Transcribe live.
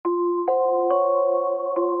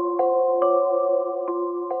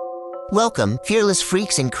Welcome, fearless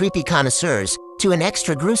freaks and creepy connoisseurs, to an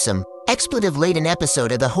extra gruesome, expletive-laden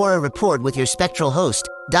episode of the Horror Report with your spectral host,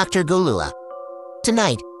 Dr. Ghoulula.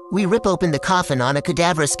 Tonight, we rip open the coffin on a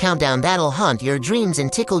cadaverous countdown that'll haunt your dreams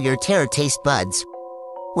and tickle your terror taste buds.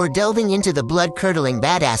 We're delving into the blood-curdling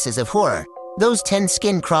badasses of horror, those 10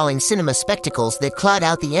 skin-crawling cinema spectacles that clawed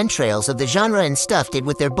out the entrails of the genre and stuffed it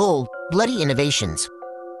with their bold, bloody innovations.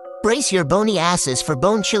 Brace your bony asses for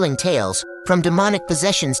bone-chilling tales, from demonic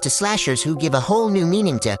possessions to slashers who give a whole new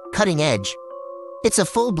meaning to cutting edge. It's a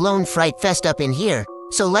full-blown fright fest up in here,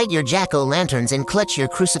 so light your jack-o'-lanterns and clutch your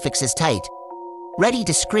crucifixes tight. Ready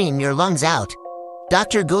to scream your lungs out?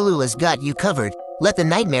 Dr. Ghoulula's got you covered. Let the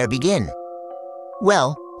nightmare begin.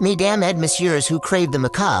 Well, mesdames et messieurs who crave the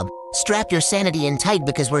macabre, strap your sanity in tight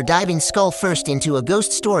because we're diving skull-first into a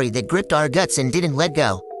ghost story that gripped our guts and didn't let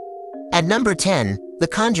go. At number 10, The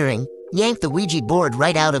Conjuring, yanked the Ouija board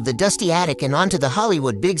right out of the dusty attic and onto the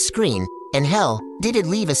Hollywood big screen, and hell, did it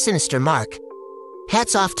leave a sinister mark.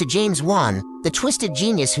 Hats off to James Wan, the twisted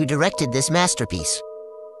genius who directed this masterpiece.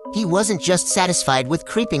 He wasn't just satisfied with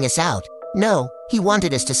creeping us out. No, he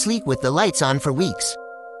wanted us to sleep with the lights on for weeks.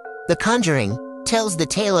 The Conjuring tells the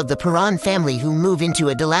tale of the Perron family who move into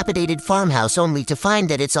a dilapidated farmhouse only to find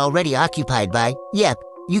that it's already occupied by, yep,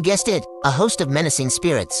 you guessed it, a host of menacing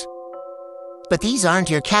spirits. But these aren't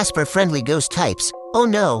your Casper-friendly ghost types. Oh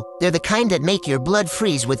no, they're the kind that make your blood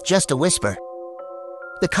freeze with just a whisper.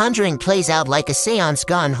 The Conjuring plays out like a seance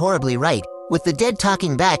gone horribly right, with the dead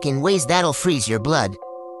talking back in ways that'll freeze your blood.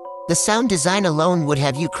 The sound design alone would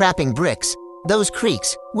have you crapping bricks. Those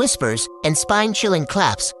creaks, whispers, and spine-chilling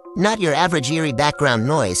claps, not your average eerie background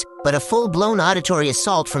noise, but a full-blown auditory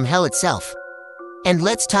assault from hell itself. And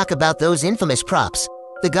let's talk about those infamous props.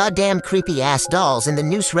 The goddamn creepy-ass dolls and the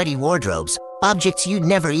noose-ready wardrobes. Objects you'd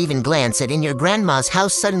never even glance at in your grandma's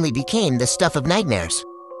house suddenly became the stuff of nightmares.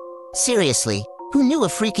 Seriously, who knew a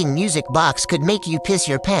freaking music box could make you piss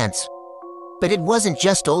your pants? But it wasn't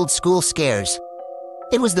just old-school scares.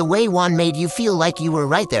 It was the way Juan made you feel like you were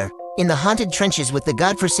right there, in the haunted trenches with the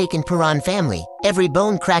godforsaken Perron family, every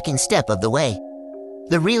bone-cracking step of the way.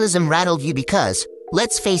 The realism rattled you because,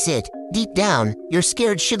 let's face it, deep down, you're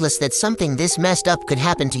scared shitless that something this messed up could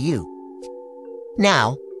happen to you.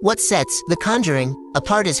 Now, what sets The Conjuring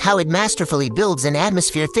apart is how it masterfully builds an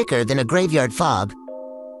atmosphere thicker than a graveyard fog.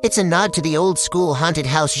 It's a nod to the old-school haunted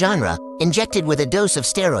house genre, injected with a dose of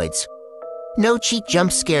steroids. No cheap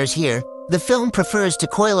jump scares here. The film prefers to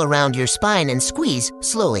coil around your spine and squeeze,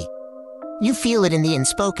 slowly. You feel it in the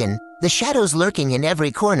unspoken, the shadows lurking in every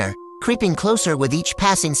corner, creeping closer with each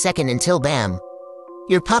passing second until bam.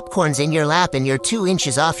 Your popcorn's in your lap and you're 2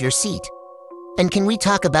 inches off your seat. And can we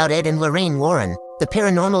talk about Ed and Lorraine Warren, the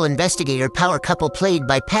paranormal investigator power couple played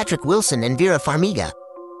by Patrick Wilson and Vera Farmiga?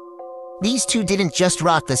 These two didn't just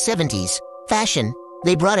rock the 70s fashion,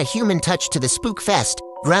 they brought a human touch to the spook fest,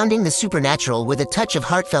 grounding the supernatural with a touch of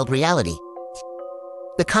heartfelt reality.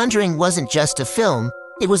 The Conjuring wasn't just a film,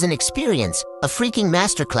 it was an experience, a freaking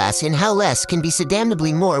masterclass in how less can be so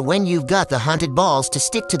damnably more when you've got the haunted balls to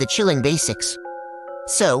stick to the chilling basics.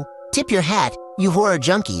 So, tip your hat, you horror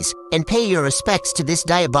junkies, and pay your respects to this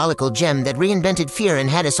diabolical gem that reinvented fear and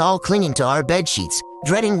had us all clinging to our bedsheets,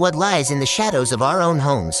 dreading what lies in the shadows of our own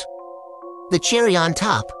homes. The cherry on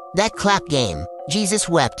top, that clap game, Jesus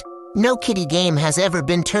wept. No kiddie game has ever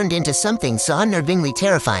been turned into something so unnervingly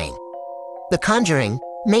terrifying. The Conjuring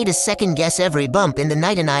made us second-guess every bump in the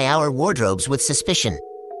night and our wardrobes with suspicion.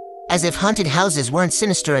 As if haunted houses weren't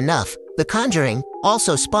sinister enough, The Conjuring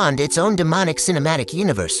also spawned its own demonic cinematic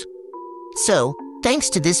universe. So, thanks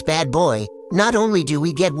to this bad boy, not only do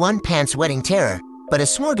we get one pants-wetting terror, but a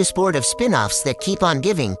smorgasbord of spin-offs that keep on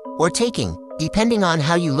giving, or taking, depending on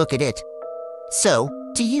how you look at it. So,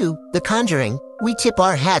 to you, The Conjuring, we tip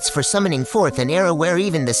our hats for summoning forth an era where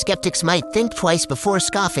even the skeptics might think twice before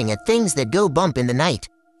scoffing at things that go bump in the night.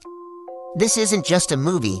 This isn't just a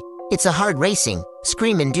movie, it's a heart-racing,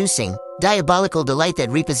 scream-inducing, diabolical delight that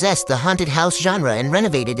repossessed the haunted house genre and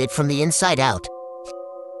renovated it from the inside out.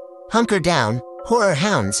 Hunker down, horror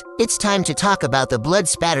hounds, it's time to talk about the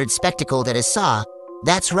blood-spattered spectacle that is Saw.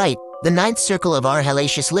 That's right, the 9th circle of our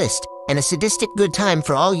hellacious list, and a sadistic good time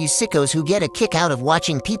for all you sickos who get a kick out of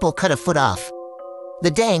watching people cut a foot off.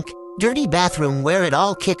 The dank, dirty bathroom where it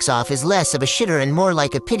all kicks off is less of a shitter and more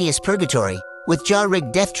like a piteous purgatory, with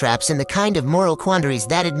jaw-rigged death traps and the kind of moral quandaries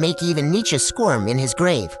that'd make even Nietzsche squirm in his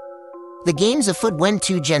grave. The game's afoot when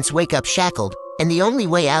 2 gents wake up shackled, and the only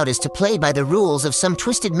way out is to play by the rules of some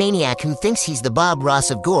twisted maniac who thinks he's the Bob Ross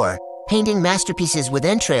of gore, painting masterpieces with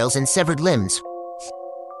entrails and severed limbs.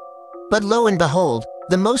 But lo and behold,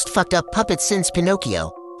 the most fucked up puppet since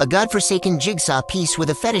Pinocchio, a godforsaken jigsaw piece with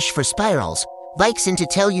a fetish for spirals, bikes in to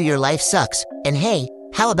tell you your life sucks, and hey,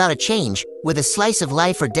 how about a change, with a slice of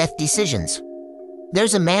life or death decisions?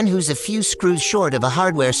 There's a man who's a few screws short of a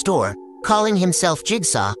hardware store, calling himself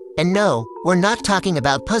Jigsaw, and no, we're not talking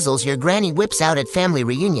about puzzles your granny whips out at family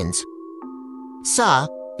reunions. Saw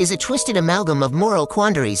is a twisted amalgam of moral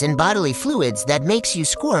quandaries and bodily fluids that makes you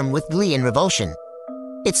squirm with glee and revulsion.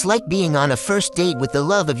 It's like being on a first date with the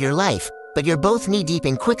love of your life, but you're both knee-deep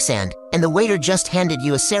in quicksand, and the waiter just handed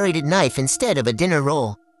you a serrated knife instead of a dinner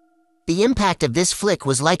roll. The impact of this flick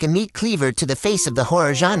was like a meat cleaver to the face of the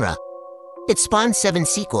horror genre. It spawned 7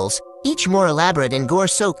 sequels, each more elaborate and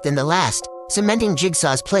gore-soaked than the last, cementing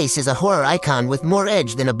Jigsaw's place as a horror icon with more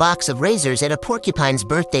edge than a box of razors at a porcupine's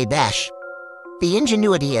birthday bash. The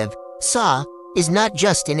ingenuity of Saw is not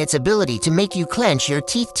just in its ability to make you clench your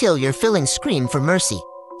teeth till your fillings scream for mercy.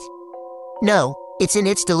 No, it's in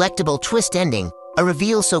its delectable twist ending, a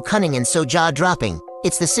reveal so cunning and so jaw-dropping.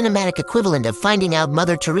 It's the cinematic equivalent of finding out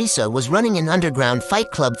Mother Teresa was running an underground fight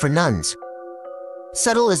club for nuns.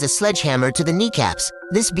 Subtle as a sledgehammer to the kneecaps,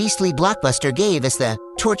 this beastly blockbuster gave us the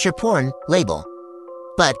torture porn label.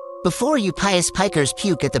 But before you pious pikers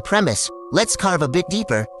puke at the premise, let's carve a bit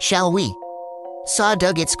deeper, shall we? Saw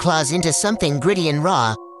dug its claws into something gritty and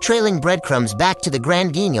raw, trailing breadcrumbs back to the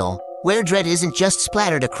Grand Guignol, where dread isn't just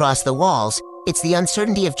splattered across the walls, it's the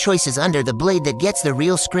uncertainty of choices under the blade that gets the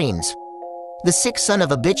real screams. The sick son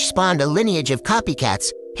of a bitch spawned a lineage of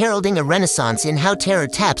copycats, heralding a renaissance in how terror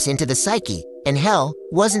taps into the psyche, and hell,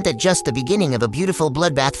 wasn't that just the beginning of a beautiful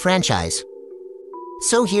bloodbath franchise?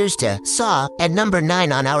 So here's to Saw at number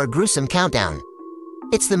 9 on our gruesome countdown.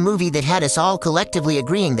 It's the movie that had us all collectively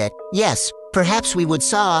agreeing that, yes, perhaps we would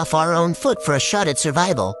saw off our own foot for a shot at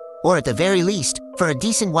survival, or at the very least, for a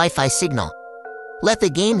decent Wi-Fi signal. Let the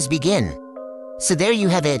games begin. So there you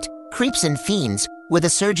have it, creeps and fiends, with a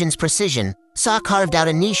surgeon's precision. Saw carved out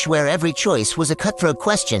a niche where every choice was a cutthroat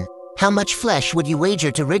question. How much flesh would you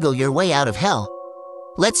wager to wriggle your way out of hell?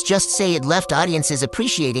 Let's just say it left audiences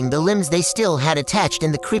appreciating the limbs they still had attached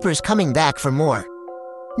and the creepers coming back for more.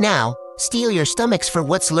 Now, steel your stomachs for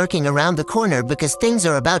what's lurking around the corner because things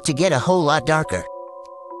are about to get a whole lot darker.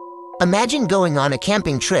 Imagine going on a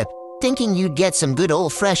camping trip, thinking you'd get some good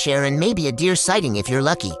old fresh air and maybe a deer sighting if you're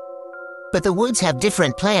lucky. But the woods have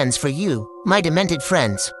different plans for you, my demented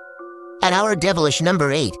friends. At our devilish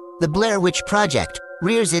number 8, the Blair Witch Project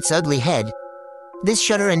rears its ugly head. This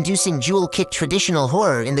shudder-inducing jewel-kicked traditional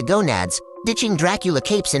horror in the gonads, ditching Dracula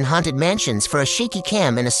capes in haunted mansions for a shaky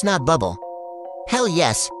cam and a snot bubble. Hell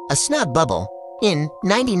yes, a snot bubble. In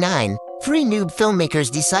 '99, 3 noob filmmakers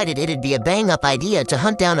decided it'd be a bang-up idea to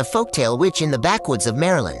hunt down a folktale witch in the backwoods of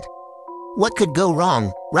Maryland. What could go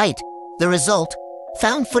wrong, right? The result?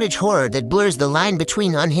 Found footage horror that blurs the line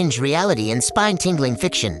between unhinged reality and spine-tingling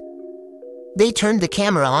fiction. They turned the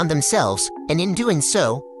camera on themselves, and in doing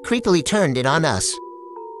so, creepily turned it on us.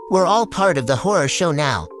 We're all part of the horror show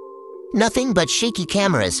now. Nothing but shaky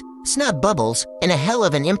cameras, snot bubbles, and a hell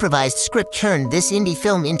of an improvised script turned this indie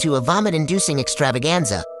film into a vomit-inducing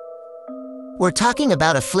extravaganza. We're talking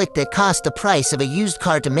about a flick that cost the price of a used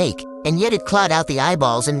car to make, and yet it clawed out the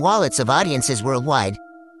eyeballs and wallets of audiences worldwide.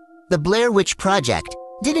 The Blair Witch Project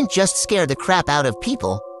didn't just scare the crap out of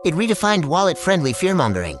people, it redefined wallet-friendly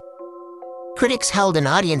fearmongering. Critics howled and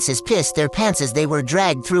audiences pissed their pants as they were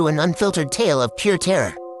dragged through an unfiltered tale of pure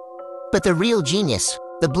terror. But the real genius,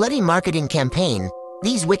 the bloody marketing campaign,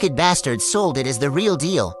 these wicked bastards sold it as the real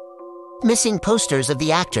deal. Missing posters of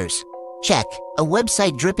the actors. Check. A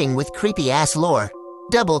website dripping with creepy-ass lore.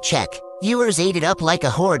 Double check. Viewers ate it up like a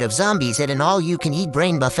horde of zombies at an all-you-can-eat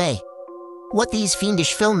brain buffet. What these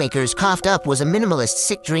fiendish filmmakers coughed up was a minimalist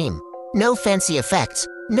sick dream. No fancy effects,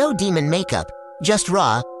 no demon makeup, just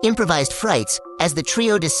raw, improvised frights, as the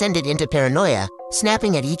trio descended into paranoia,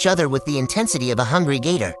 snapping at each other with the intensity of a hungry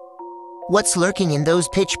gator. What's lurking in those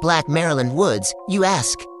pitch-black Maryland woods, you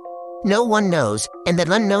ask? No one knows, and that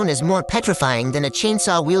unknown is more petrifying than a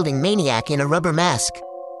chainsaw-wielding maniac in a rubber mask.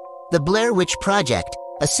 The Blair Witch Project,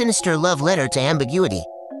 a sinister love letter to ambiguity.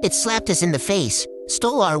 It slapped us in the face,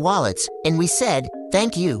 stole our wallets, and we said,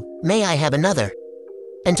 thank you, may I have another?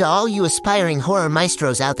 And to all you aspiring horror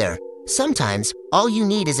maestros out there, sometimes, all you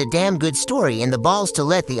need is a damn good story and the balls to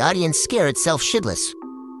let the audience scare itself shitless.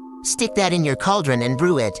 Stick that in your cauldron and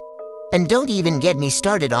brew it. And don't even get me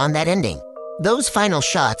started on that ending. Those final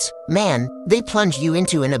shots, man, they plunge you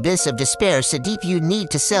into an abyss of despair so deep you'd need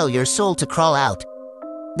to sell your soul to crawl out.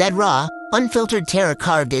 That raw, unfiltered terror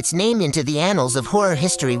carved its name into the annals of horror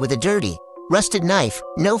history with a dirty, rusted knife,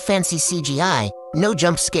 no fancy CGI, no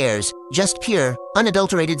jump scares, just pure,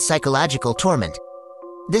 unadulterated psychological torment.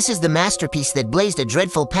 This is the masterpiece that blazed a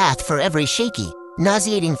dreadful path for every shaky,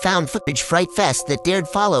 nauseating found footage fright fest that dared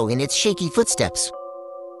follow in its shaky footsteps.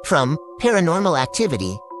 From Paranormal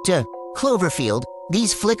Activity to Cloverfield,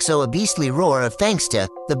 these flicks owe a beastly roar of thanks to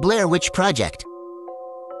the Blair Witch Project.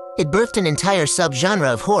 It birthed an entire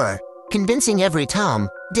subgenre of horror, convincing every Tom,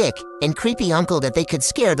 Dick, and creepy uncle that they could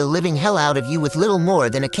scare the living hell out of you with little more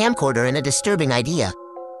than a camcorder and a disturbing idea.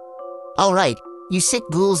 Alright, you sick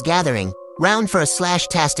ghouls gathering, round for a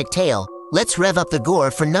slash-tastic tale, let's rev up the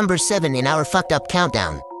gore for number 7 in our fucked up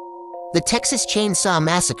countdown. The Texas Chain Saw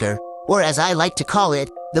Massacre, or as I like to call it,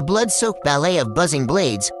 the blood-soaked ballet of buzzing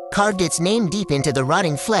blades, carved its name deep into the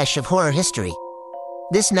rotting flesh of horror history.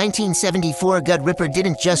 This 1974 gut ripper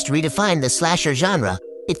didn't just redefine the slasher genre,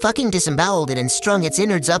 it fucking disemboweled it and strung its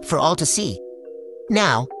innards up for all to see.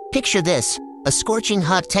 Now, picture this, a scorching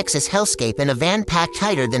hot Texas hellscape in a van packed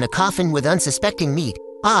tighter than a coffin with unsuspecting meat,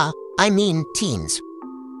 teens.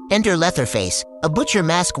 Enter Leatherface, a butcher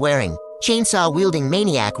mask-wearing, chainsaw-wielding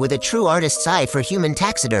maniac with a true artist's eye for human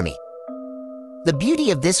taxidermy. The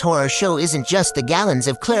beauty of this horror show isn't just the gallons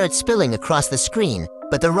of claret spilling across the screen,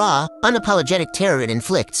 but the raw, unapologetic terror it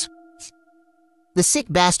inflicts. The sick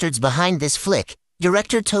bastards behind this flick,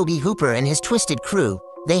 director Tobe Hooper and his twisted crew,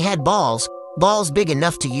 they had balls big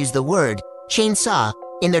enough to use the word chainsaw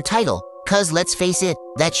in their title, 'cause let's face it,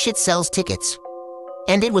 that shit sells tickets.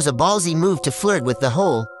 And it was a ballsy move to flirt with the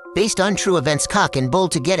whole, based on true events cock and bull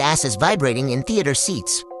to get asses vibrating in theater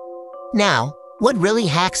seats. Now, what really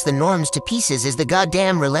hacks the norms to pieces is the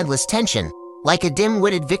goddamn relentless tension. Like a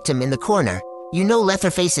dim-witted victim in the corner, you know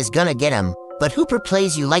Leatherface is gonna get him, but Hooper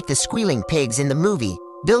plays you like the squealing pigs in the movie,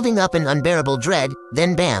 building up an unbearable dread,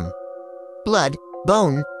 then bam. Blood,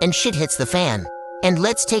 bone, and shit hits the fan. And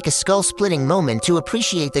let's take a skull-splitting moment to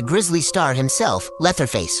appreciate the grisly star himself,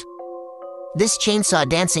 Leatherface. This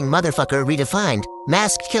chainsaw-dancing motherfucker redefined,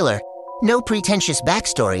 masked killer. No pretentious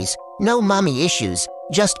backstories, no mommy issues,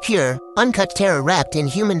 just pure, uncut terror wrapped in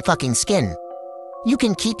human fucking skin. You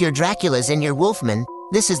can keep your Draculas and your Wolfmen,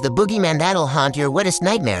 this is the boogeyman that'll haunt your wettest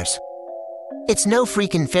nightmares. It's no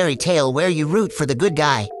freaking fairy tale where you root for the good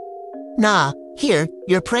guy. Nah, here,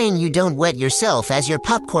 you're praying you don't wet yourself as your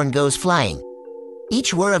popcorn goes flying.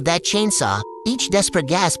 Each whir of that chainsaw, each desperate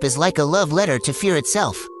gasp is like a love letter to fear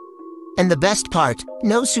itself. And the best part,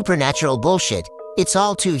 no supernatural bullshit, it's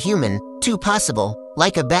all too human, too possible,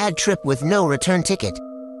 like a bad trip with no return ticket.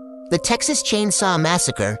 The Texas Chain Saw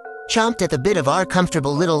Massacre chomped at the bit of our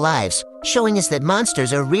comfortable little lives, showing us that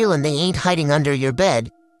monsters are real and they ain't hiding under your bed,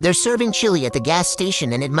 they're serving chili at the gas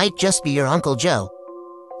station and it might just be your Uncle Joe.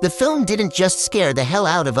 The film didn't just scare the hell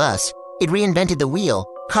out of us, it reinvented the wheel,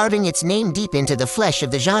 carving its name deep into the flesh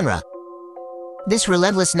of the genre. This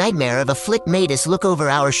relentless nightmare of a flick made us look over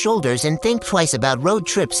our shoulders and think twice about road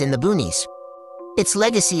trips in the boonies. Its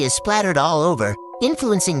legacy is splattered all over,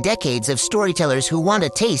 influencing decades of storytellers who want a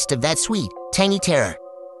taste of that sweet, tangy terror.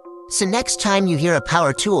 So next time you hear a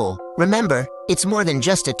power tool, remember, it's more than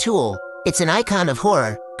just a tool, it's an icon of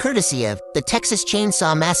horror, courtesy of the Texas Chain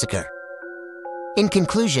Saw Massacre. In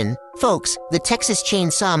conclusion, folks, the Texas Chain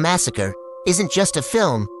Saw Massacre isn't just a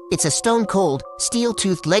film, it's a stone-cold,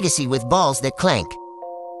 steel-toothed legacy with balls that clank.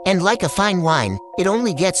 And like a fine wine, it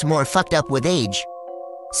only gets more fucked up with age.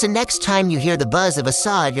 So next time you hear the buzz of a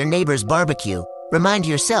saw at your neighbor's barbecue, remind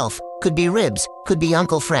yourself, could be ribs, could be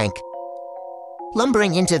Uncle Frank.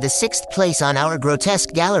 Lumbering into the 6th place on our grotesque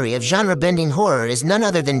gallery of genre-bending horror is none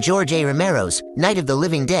other than George A. Romero's Night of the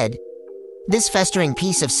Living Dead. This festering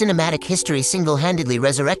piece of cinematic history single-handedly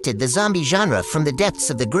resurrected the zombie genre from the depths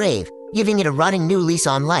of the grave, giving it a rotting new lease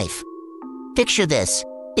on life. Picture this.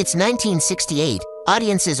 It's 1968,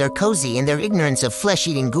 audiences are cozy in their ignorance of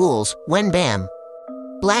flesh-eating ghouls, when bam.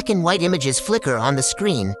 Black and white images flicker on the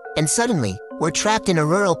screen, and suddenly, we're trapped in a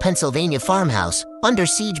rural Pennsylvania farmhouse, under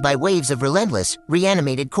siege by waves of relentless,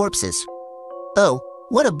 reanimated corpses. Oh,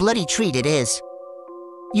 what a bloody treat it is.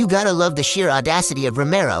 You gotta love the sheer audacity of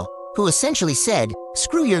Romero, who essentially said,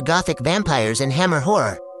 screw your gothic vampires and hammer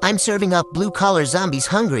horror, I'm serving up blue-collar zombies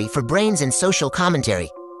hungry for brains and social commentary.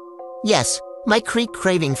 Yes, my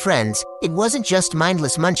creek-craving friends, it wasn't just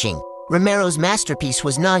mindless munching. Romero's masterpiece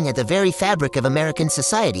was gnawing at the very fabric of American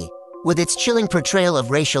society, with its chilling portrayal of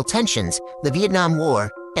racial tensions, the Vietnam War,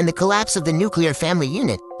 and the collapse of the nuclear family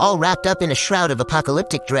unit, all wrapped up in a shroud of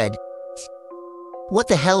apocalyptic dread. What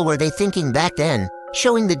the hell were they thinking back then,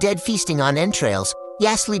 showing the dead feasting on entrails,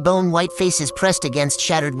 ghastly bone-white faces pressed against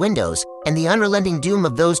shattered windows, and the unrelenting doom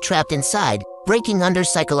of those trapped inside, breaking under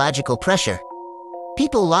psychological pressure?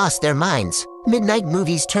 People lost their minds. Midnight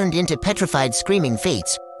movies turned into petrified screaming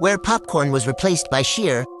fates, where popcorn was replaced by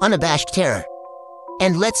sheer, unabashed terror.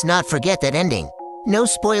 And let's not forget that ending. No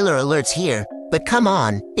spoiler alerts here, but come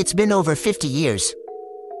on, it's been over 50 years.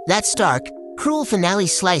 That stark, cruel finale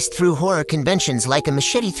sliced through horror conventions like a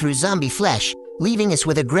machete through zombie flesh, leaving us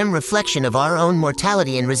with a grim reflection of our own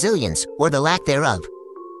mortality and resilience, or the lack thereof.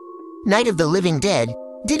 Night of the Living Dead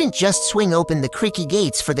didn't just swing open the creaky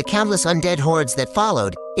gates for the countless undead hordes that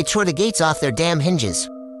followed, it tore the gates off their damn hinges.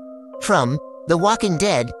 From The Walking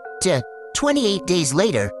Dead to 28 days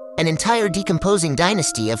later, an entire decomposing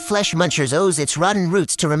dynasty of flesh munchers owes its rotten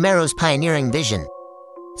roots to Romero's pioneering vision.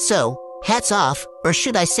 So, hats off, or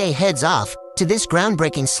should I say heads off, to this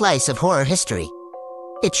groundbreaking slice of horror history.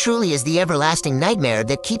 It truly is the everlasting nightmare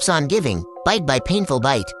that keeps on giving, bite by painful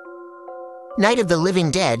bite. Night of the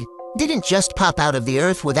Living Dead didn't just pop out of the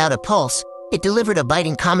earth without a pulse, it delivered a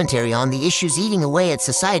biting commentary on the issues eating away at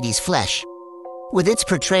society's flesh. With its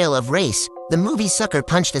portrayal of race, the movie sucker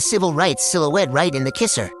punched a civil rights silhouette right in the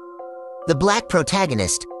kisser. The black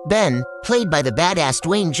protagonist, Ben, played by the badass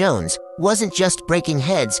Dwayne Jones, wasn't just breaking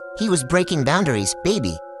heads, he was breaking boundaries,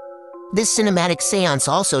 baby. This cinematic seance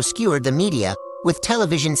also skewered the media, with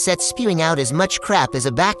television sets spewing out as much crap as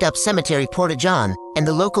a backed-up cemetery porta-john, and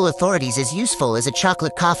the local authorities as useful as a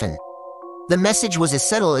chocolate coffin. The message was as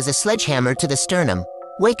subtle as a sledgehammer to the sternum.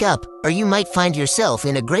 Wake up, or you might find yourself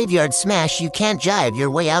in a graveyard smash you can't jive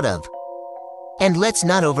your way out of. And let's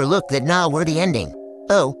not overlook that nah-worthy ending.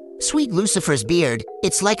 Oh, sweet Lucifer's beard,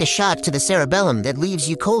 it's like a shot to the cerebellum that leaves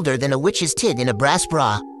you colder than a witch's tit in a brass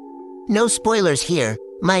bra. No spoilers here,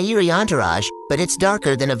 my eerie entourage, but it's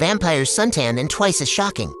darker than a vampire's suntan and twice as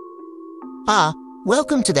shocking. Ah,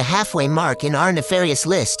 welcome to the halfway mark in our nefarious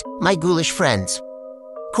list, my ghoulish friends.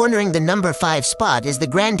 Cornering the number 5 spot is the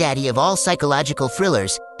granddaddy of all psychological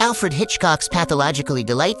thrillers, Alfred Hitchcock's pathologically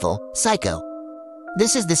delightful, Psycho.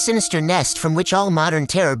 This is the sinister nest from which all modern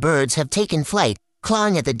terror birds have taken flight,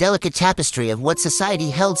 clawing at the delicate tapestry of what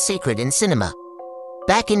society held sacred in cinema.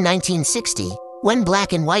 Back in 1960, when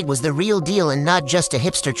black and white was the real deal and not just a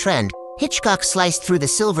hipster trend, Hitchcock sliced through the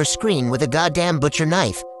silver screen with a goddamn butcher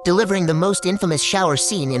knife, delivering the most infamous shower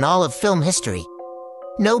scene in all of film history.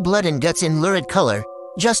 No blood and guts in lurid color,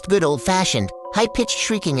 just good old-fashioned, high-pitched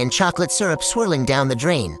shrieking and chocolate syrup swirling down the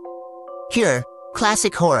drain. Pure,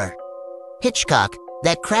 classic horror. Hitchcock,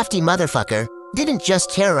 that crafty motherfucker, didn't just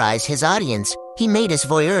terrorize his audience, he made us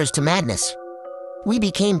voyeurs to madness. We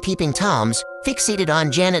became peeping toms, fixated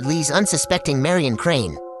on Janet Leigh's unsuspecting Marion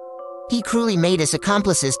Crane. He cruelly made us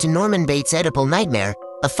accomplices to Norman Bates' Oedipal nightmare,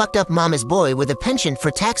 a fucked-up mama's boy with a penchant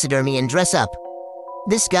for taxidermy and dress-up.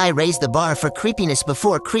 This guy raised the bar for creepiness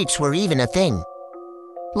before creeps were even a thing.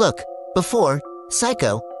 Look, before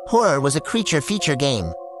Psycho, horror was a creature feature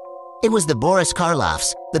game. It was the Boris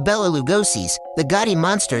Karloffs, the Bela Lugosi's, the gaudy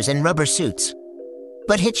monsters in rubber suits.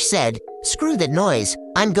 But Hitch said, screw that noise,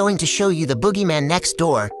 I'm going to show you the boogeyman next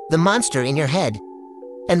door, the monster in your head.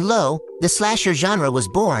 And lo, the slasher genre was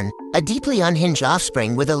born, a deeply unhinged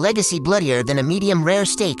offspring with a legacy bloodier than a medium-rare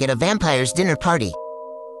steak at a vampire's dinner party.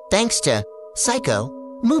 Thanks to Psycho,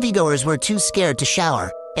 moviegoers were too scared to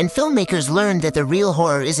shower, and filmmakers learned that the real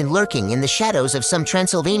horror isn't lurking in the shadows of some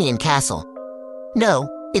Transylvanian castle. No,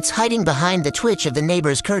 it's hiding behind the twitch of the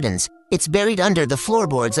neighbor's curtains, it's buried under the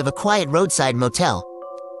floorboards of a quiet roadside motel.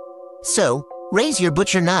 So, raise your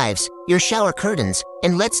butcher knives, your shower curtains,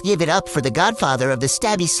 and let's give it up for the godfather of the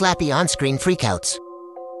stabby-slappy on-screen freakouts.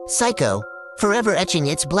 Psycho, forever etching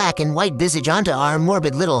its black and white visage onto our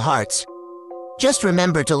morbid little hearts. Just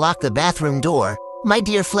remember to lock the bathroom door, my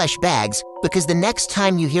dear flesh bags, because the next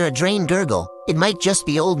time you hear a drain gurgle, it might just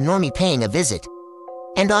be old Normie paying a visit.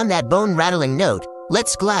 And on that bone-rattling note,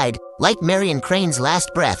 let's glide, like Marion Crane's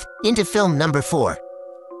last breath, into film number 4.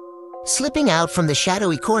 Slipping out from the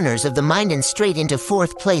shadowy corners of the mind and straight into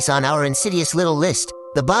 4th place on our insidious little list,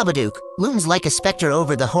 the Babadook looms like a specter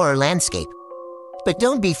over the horror landscape. But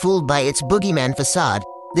don't be fooled by its boogeyman facade,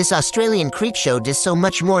 this Australian creepshow does so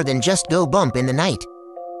much more than just go bump in the night.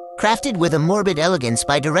 Crafted with a morbid elegance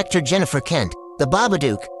by director Jennifer Kent, the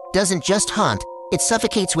Babadook doesn't just haunt, it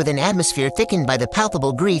suffocates with an atmosphere thickened by the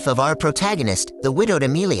palpable grief of our protagonist, the widowed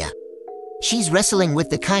Amelia. She's wrestling with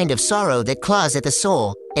the kind of sorrow that claws at the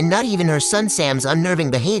soul, and not even her son Sam's unnerving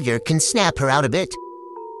behavior can snap her out a bit.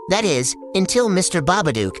 That is, until Mr.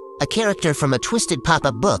 Babadook, a character from a twisted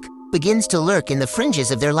pop-up book, begins to lurk in the fringes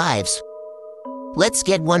of their lives. Let's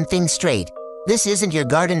get one thing straight, this isn't your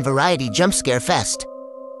garden variety jump scare fest.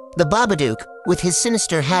 The Babadook, with his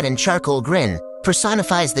sinister hat and charcoal grin,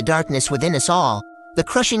 personifies the darkness within us all, the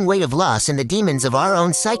crushing weight of loss and the demons of our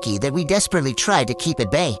own psyche that we desperately try to keep at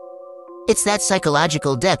bay. It's that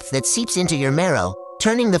psychological depth that seeps into your marrow,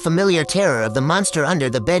 turning the familiar terror of the monster under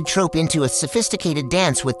the bed trope into a sophisticated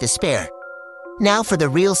dance with despair. Now for the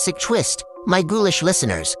real sick twist, My ghoulish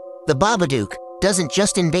listeners, the Babadook doesn't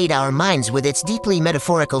just invade our minds with its deeply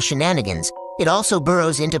metaphorical shenanigans, it also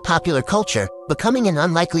burrows into popular culture, becoming an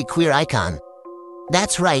unlikely queer icon.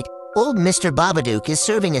 That's right, old Mr. Babadook is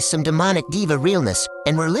serving us some demonic diva realness,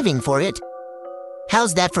 and we're living for it.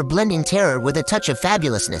 How's that for blending terror with a touch of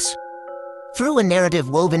fabulousness? Through a narrative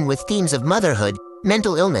woven with themes of motherhood,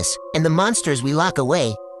 mental illness, and the monsters we lock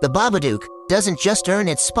away, the Babadook doesn't just earn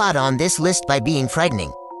its spot on this list by being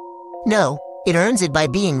frightening. No, it earns it by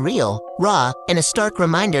being real, raw, and a stark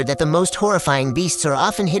reminder that the most horrifying beasts are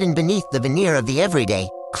often hidden beneath the veneer of the everyday,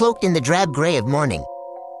 cloaked in the drab gray of mourning.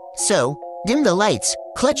 So, dim the lights,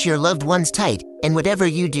 clutch your loved ones tight, and whatever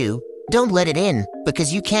you do, don't let it in,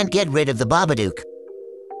 because you can't get rid of the Babadook.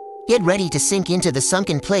 Get ready to sink into the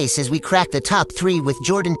sunken place as we crack the top 3 with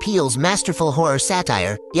Jordan Peele's masterful horror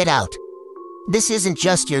satire, Get Out. This isn't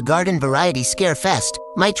just your garden variety scare fest,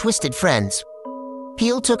 my twisted friends.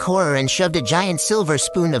 Peele took horror and shoved a giant silver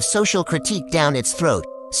spoon of social critique down its throat,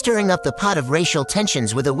 stirring up the pot of racial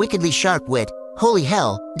tensions with a wickedly sharp wit. Holy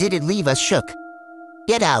hell, did it leave us shook.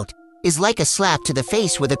 Get Out is like a slap to the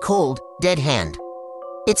face with a cold, dead hand.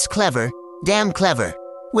 It's clever, damn clever.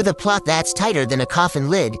 With a plot that's tighter than a coffin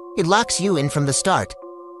lid, it locks you in from the start.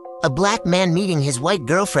 A black man meeting his white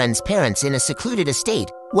girlfriend's parents in a secluded estate,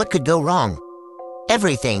 what could go wrong?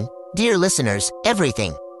 Everything, dear listeners,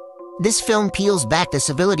 everything. This film peels back the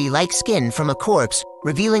civility-like skin from a corpse,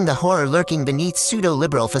 revealing the horror lurking beneath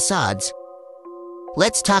pseudo-liberal facades.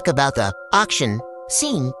 Let's talk about the auction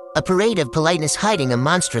scene, a parade of politeness hiding a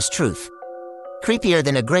monstrous truth. Creepier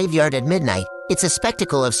than a graveyard at midnight, it's a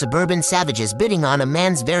spectacle of suburban savages bidding on a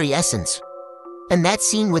man's very essence. And that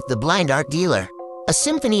scene with the blind art dealer, a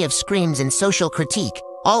symphony of screams and social critique,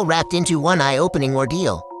 all wrapped into one eye-opening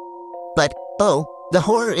ordeal. But, oh, the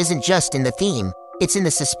horror isn't just in the theme, it's in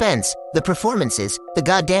the suspense, the performances, the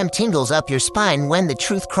goddamn tingles up your spine when the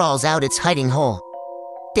truth crawls out its hiding hole.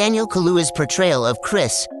 Daniel Kaluuya's portrayal of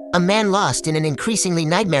Chris, a man lost in an increasingly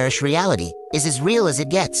nightmarish reality, is as real as it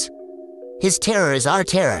gets. His terror is our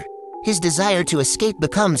terror. His desire to escape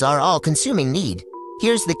becomes our all-consuming need.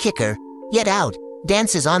 Here's the kicker: Get Out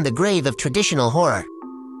dances on the grave of traditional horror.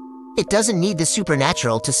 It doesn't need the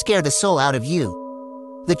supernatural to scare the soul out of you.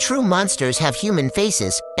 The true monsters have human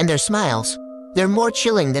faces, and their smiles. They're more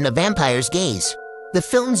chilling than a vampire's gaze. The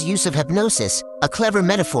film's use of hypnosis, a clever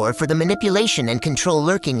metaphor for the manipulation and control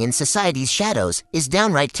lurking in society's shadows, is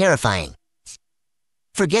downright terrifying.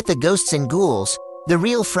 Forget the ghosts and ghouls. The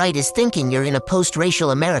real fright is thinking you're in a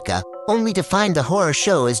post-racial America, only to find the horror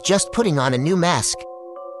show is just putting on a new mask.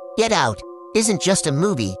 Get Out isn't just a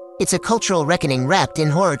movie, it's a cultural reckoning wrapped in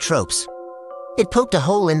horror tropes. It poked a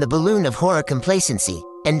hole in the balloon of horror complacency,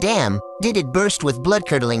 and damn, did it burst with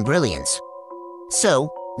blood-curdling brilliance. So,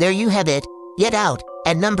 there you have it, Get Out,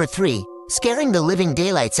 at number 3, scaring the living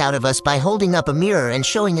daylights out of us by holding up a mirror and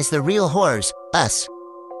showing us the real horrors, us.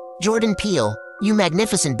 Jordan Peele, you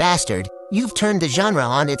magnificent bastard, you've turned the genre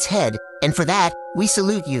on its head, and for that, we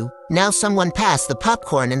salute you. Now someone pass the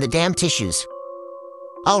popcorn and the damn tissues.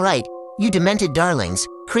 Alright, you demented darlings,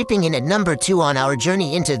 creeping in at number 2 on our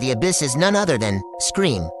journey into the abyss is none other than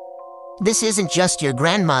Scream. This isn't just your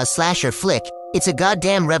grandma's slasher flick, it's a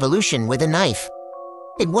goddamn revolution with a knife.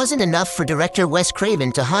 It wasn't enough for director Wes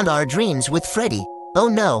Craven to haunt our dreams with Freddy. Oh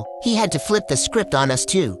no, he had to flip the script on us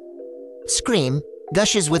too. Scream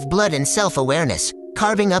gushes with blood and self-awareness,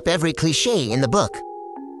 carving up every cliché in the book.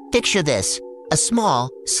 Picture this: a small,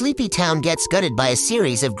 sleepy town gets gutted by a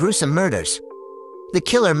series of gruesome murders. The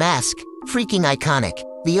killer mask, freaking iconic.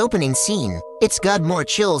 The opening scene, it's got more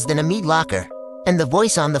chills than a meat locker. And the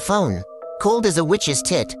voice on the phone, cold as a witch's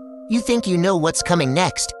tit. You think you know what's coming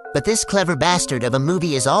next, but this clever bastard of a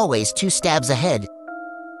movie is always 2 stabs ahead.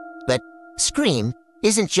 But Scream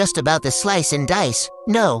isn't just about the slice and dice,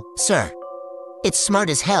 no, sir. It's smart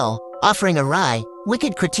as hell, offering a wry,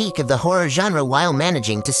 wicked critique of the horror genre while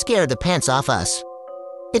managing to scare the pants off us.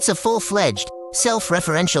 It's a full-fledged,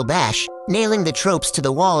 self-referential bash, nailing the tropes to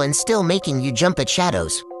the wall and still making you jump at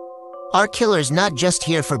shadows. Our killer's not just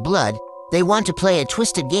here for blood, they want to play a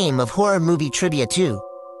twisted game of horror movie trivia too.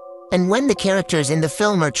 And when the characters in the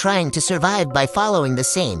film are trying to survive by following the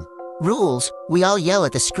same rules, we all yell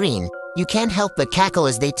at the screen. You can't help but cackle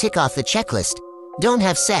as they tick off the checklist. Don't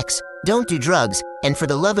have sex, don't do drugs, and for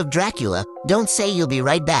the love of Dracula, don't say you'll be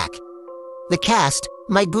right back. The cast,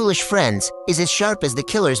 my ghoulish friends, is as sharp as the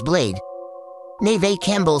killer's blade. Neve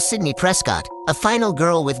Campbell's Sidney Prescott, a final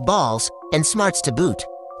girl with balls, and smarts to boot.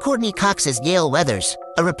 Courtney Cox's Gail Weathers,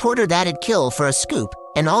 a reporter that'd kill for a scoop,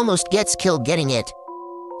 and almost gets killed getting it.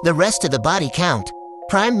 The rest of the body count,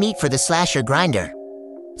 prime meat for the slasher grinder.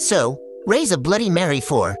 So, raise a Bloody Mary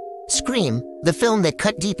for Scream, the film that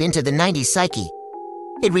cut deep into the 90s psyche.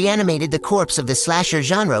 It reanimated the corpse of the slasher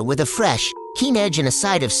genre with a fresh, keen edge and a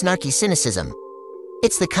side of snarky cynicism.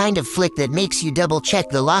 It's the kind of flick that makes you double-check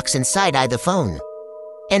the locks and side-eye the phone.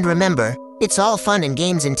 And remember, it's all fun and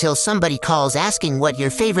games until somebody calls asking what your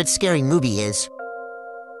favorite scary movie is.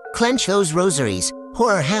 Clench those rosaries,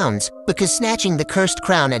 horror hounds, because snatching the cursed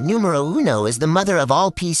crown at numero uno is the mother of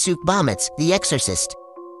all pea soup vomits, The Exorcist.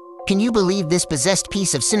 Can you believe this possessed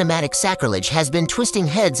piece of cinematic sacrilege has been twisting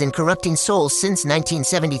heads and corrupting souls since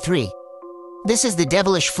 1973? This is the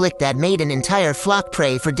devilish flick that made an entire flock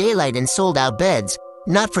pray for daylight and sold-out beds,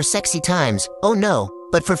 not for sexy times, oh no,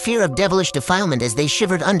 but for fear of devilish defilement as they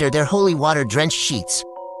shivered under their holy water-drenched sheets.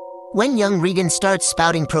 When young Regan starts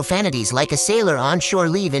spouting profanities like a sailor on shore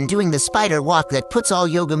leave and doing the spider walk that puts all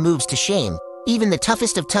yoga moves to shame, even the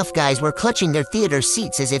toughest of tough guys were clutching their theater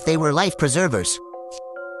seats as if they were life preservers.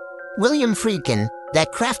 William Friedkin,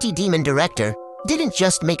 that crafty demon director, didn't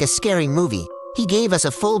just make a scary movie, he gave us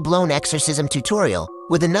a full-blown exorcism tutorial,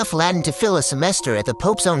 with enough Latin to fill a semester at the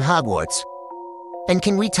Pope's own Hogwarts. And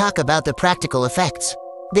can we talk about the practical effects?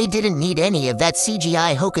 They didn't need any of that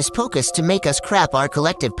CGI hocus-pocus to make us crap our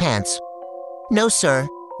collective pants. No sir,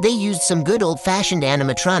 they used some good old-fashioned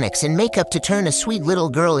animatronics and makeup to turn a sweet little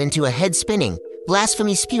girl into a head-spinning,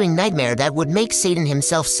 blasphemy-spewing nightmare that would make Satan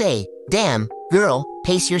himself say, "Damn, girl,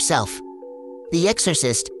 pace yourself." The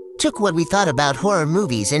Exorcist took what we thought about horror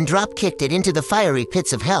movies and drop-kicked it into the fiery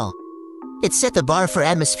pits of hell. It set the bar for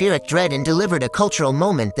atmospheric dread and delivered a cultural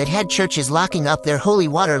moment that had churches locking up their holy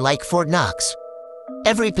water like Fort Knox.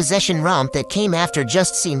 Every possession romp that came after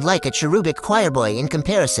just seemed like a cherubic choirboy in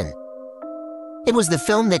comparison. It was the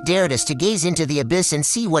film that dared us to gaze into the abyss and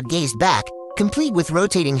see what gazed back, complete with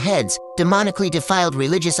rotating heads, demonically defiled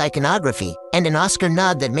religious iconography, and an Oscar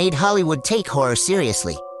nod that made Hollywood take horror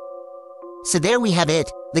seriously. So there we have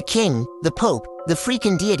it, the king, the pope, the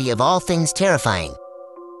freaking deity of all things terrifying.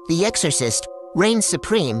 The Exorcist reigns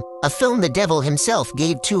supreme, a film the devil himself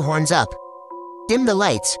gave two horns up. Dim the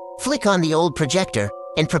lights, flick on the old projector,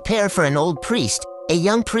 and prepare for an old priest, a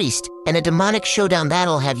young priest, and a demonic showdown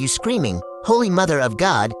that'll have you screaming, "Holy Mother of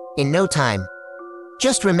God," in no time.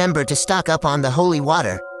 Just remember to stock up on the holy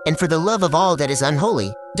water, and for the love of all that is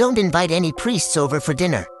unholy, don't invite any priests over for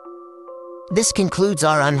dinner. This concludes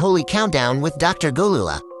our unholy countdown with Dr.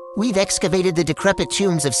 Ghoulula. We've excavated the decrepit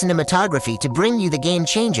tombs of cinematography to bring you the game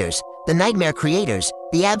changers, the nightmare creators,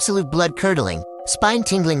 the absolute blood-curdling,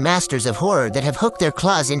 spine-tingling masters of horror that have hooked their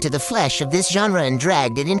claws into the flesh of this genre and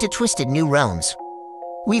dragged it into twisted new realms.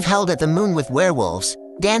 We've howled at the moon with werewolves,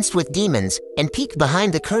 danced with demons, and peeked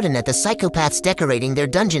behind the curtain at the psychopaths decorating their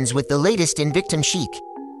dungeons with the latest in victim chic.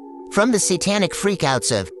 From the satanic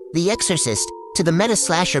freakouts of The Exorcist to the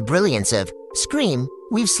meta-slasher brilliance of Scream,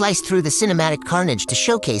 we've sliced through the cinematic carnage to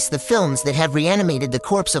showcase the films that have reanimated the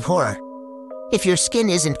corpse of horror. If your skin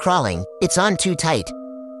isn't crawling, it's on too tight.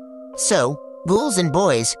 So, ghouls and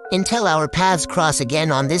boys, until our paths cross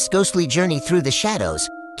again on this ghostly journey through the shadows,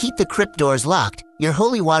 keep the crypt doors locked, your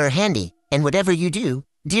holy water handy, and whatever you do,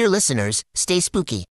 dear listeners, stay spooky.